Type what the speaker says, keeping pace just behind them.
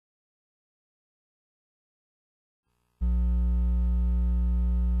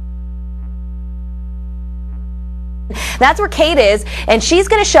That's where Kate is, and she's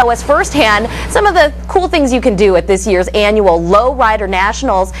going to show us firsthand some of the cool things you can do at this year's annual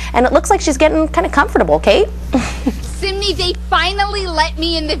LowriderNationals, and it looks like she's getting kind of comfortable. Kate? Sydney, they finally let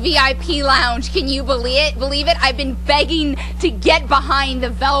me in the VIP lounge. Can you believe it? I've been begging to get behind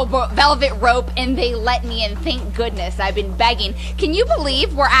the velvet rope, and they let me in. Thank goodness. I've been begging. Can you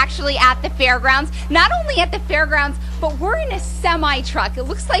believe we're actually at the fairgrounds? Not only at the fairgrounds, but we're in a semi-truck. It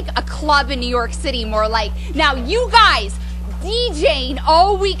looks like a club in New York City, more like. Now, you guys DJing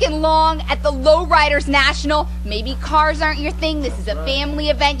all weekend long at the Lowriders National. Maybe cars aren't your thing. This is a family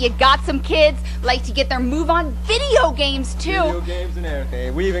event. You got some kids like to get their move on video games too. Video games and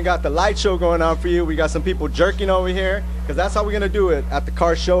everything. We even got the light show going on for you. We got some people jerking over here because that's how we're gonna do it at the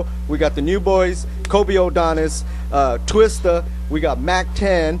car show. We got the New Boys, Kobe O'Donis, Twista. We got Mac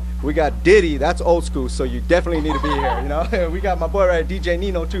 10. We got Diddy. That's old school, so you definitely need to be here. You know, we got my boy right, DJ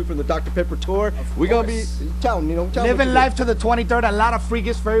Nino too, from the Dr. Pepper tour. We're gonna be telling living life to the 23rd. A lot of free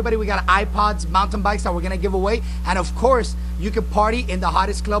gifts for everybody. We got iPods, mountain bikes that we're gonna give away, and of course, you can party in the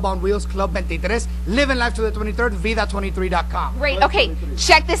hottest club on wheels, Club 23. Living life to the 23rd. Vida23.com. Great. Okay,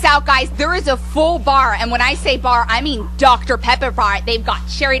 check this out, guys. There is a full bar, and when I say bar, I mean Dr. Pepper bar. They've got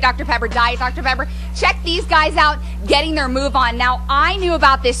cherry Dr. Pepper, diet Dr. Pepper. Check these guys out, getting their move on. Now, I knew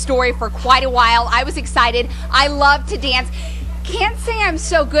about this story for quite a while. I was excited. I love to dance. Can't say I'm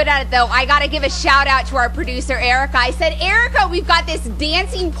so good at it though. I gotta give a shout out to our producer Erica. I said, Erica, we've got this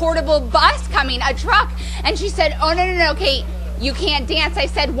dancing portable bus coming, a truck. And she said, oh no, Kate, you can't dance. I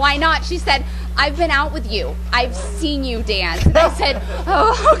said, why not? She said, I've been out with you. I've seen you dance. And I said,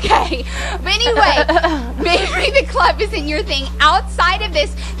 oh, okay. But anyway, maybe the club isn't your thing. Outside of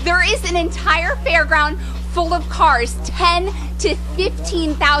this, there is an entire fairground full of cars, 10 to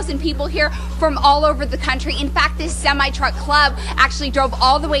 15,000 people here from all over the country. In fact, this semi-truck club actually drove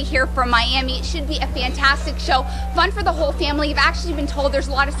all the way here from Miami. It should be a fantastic show, fun for the whole family. I've actually been told there's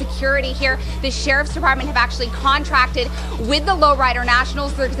a lot of security here. The Sheriff's Department have actually contracted with the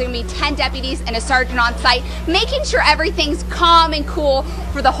LowriderNationals. There's going to be 10 deputies and a sergeant on site, making sure everything's calm and cool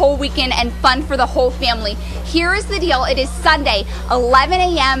for the whole weekend and fun for the whole family. Here is the deal. It is Sunday, 11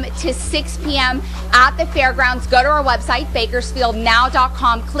 a.m. to 6 p.m. at the fairgrounds. Go to our website,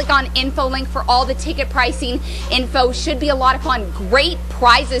 bakersfieldnow.com. Click on info link for all the ticket pricing info. Should be a lot of fun. Great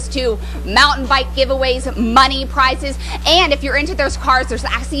prizes too. Mountain bike giveaways, money prizes, and if you're into those cars, there's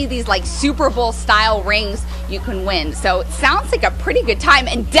actually these like Super Bowl style rings you can win. So it sounds like a pretty good time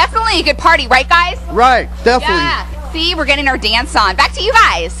and definitely a good party, right guys? Right, definitely. Yeah. See, we're getting our dance on. Back to you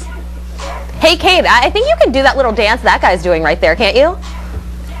guys. Hey Kate, I think you can do that little dance that guy's doing right there, can't you?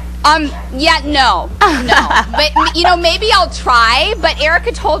 Yeah, no. But, you know, maybe I'll try, but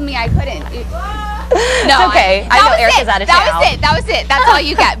Erica told me I couldn't. No, it's okay. I know Erica's out of town. That was it. That's all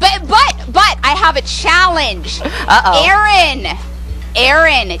you get. But I have a challenge. Uh-oh.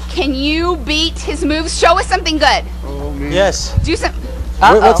 Aaron, can you beat his moves? Show us something good. Oh, man. Yes. Do some.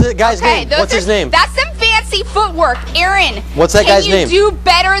 What's the guy's name? What's his name? That's some fancy footwork. Aaron, what's that guy's name? Can you do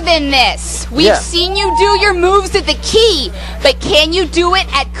better than this? We've seen you do your moves at the Key, but can you do it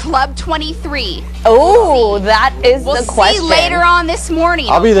at Club 23? Oh, that is the question. We'll see later on this morning,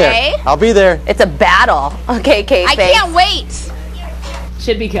 I'll be there. I'll be there. It's a battle. Okay, Kate, I can't wait.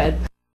 Should be good.